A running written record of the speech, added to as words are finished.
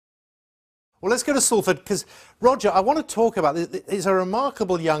Well, let's go to Salford, because, Roger, I want to talk about this. He's a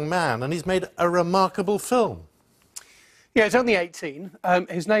remarkable young man, and he's made a remarkable film. Yeah, he's only 18.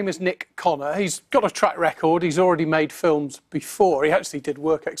 His name is Nick Connor. He's got a track record. He's already made films before. He actually did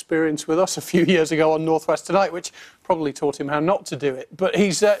work experience with us a few years ago on North West Tonight, which probably taught him how not to do it. But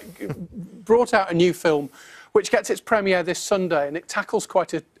he's brought out a new film which gets its premiere this Sunday, and it tackles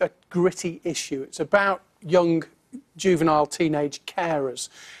quite a gritty issue. It's about young juvenile teenage carers.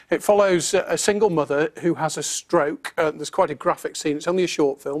 It follows a single mother who has a stroke. There's quite a graphic scene. It's only a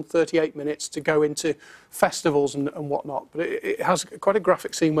short film, 38 minutes to go into festivals and whatnot, but it has quite a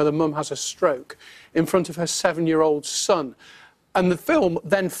graphic scene where the mum has a stroke in front of her 7-year-old son. And the film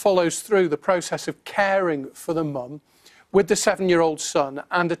then follows through the process of caring for the mum with the 7-year-old son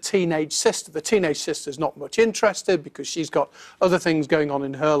and a teenage sister. The teenage sister's not much interested because she's got other things going on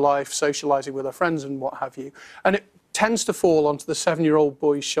in her life, socialising with her friends and what have you. And it tends to fall onto the 7-year-old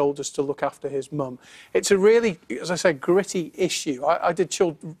boy's shoulders to look after his mum. It's a really, as I say, gritty issue. I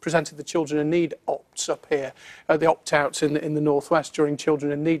presented the Children in Need opts up here, the opt-outs in the North West during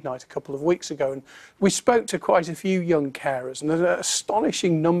Children in Need night a couple of weeks ago, and we spoke to quite a few young carers, and there's an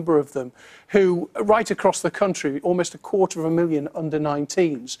astonishing number of them who, right across the country, almost 250,000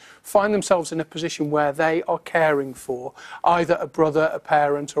 under-19s, find themselves in a position where they are caring for either a brother, a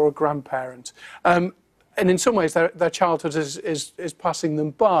parent or a grandparent. And in some ways, their childhood is passing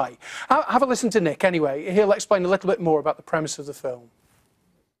them by. Have a listen to Nick, anyway. He'll explain a little bit more about the premise of the film.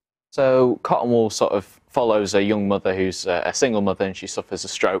 So Cottonwool sort of follows a young mother who's a single mother, and she suffers a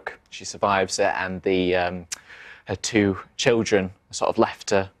stroke. She survives it, and her 2 children are sort of left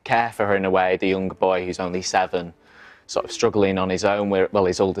to care for her in a way. The younger boy, who's only 7, sort of struggling on his own, while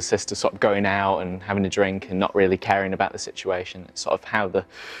his older sister sort of going out and having a drink and not really caring about the situation. It's sort of how the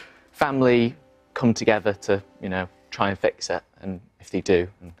family come together to, you know, try and fix it, and if they do,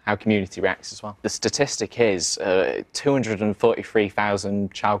 and how community reacts as well. The statistic is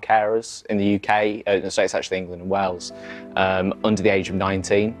 243,000 child carers in the UK, so it's actually England and Wales, under the age of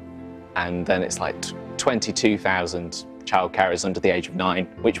 19, and then it's like 22,000 child carers under the age of 9,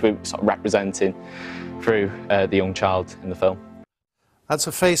 which we're sort of representing through the young child in the film. That's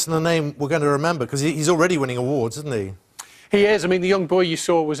a face and a name we're going to remember, because he's already winning awards, isn't he? He is. I mean, the young boy you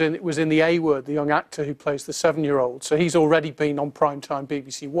saw was in The A Word, the young actor who plays the 7-year-old. So he's already been on primetime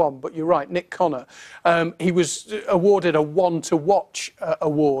BBC One. But you're right, Nick Connor. He was awarded a One to Watch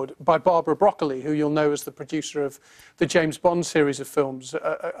award by Barbara Broccoli, who you'll know as the producer of the James Bond series of films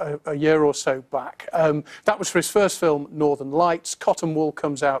a year or so back. That was for his first film, Northern Lights. Cottonwool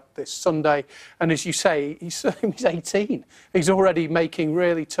comes out this Sunday. And as you say, he's 18. He's already making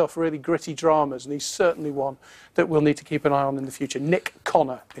really tough, really gritty dramas. And he's certainly one that we'll need to keep an eye on in the future. Nick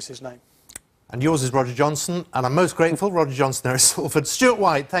Connor is his name. And yours is Roger Johnson, and I'm most grateful, Roger Johnson there at Salford. Stuart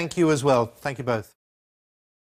White, thank you as well. Thank you both.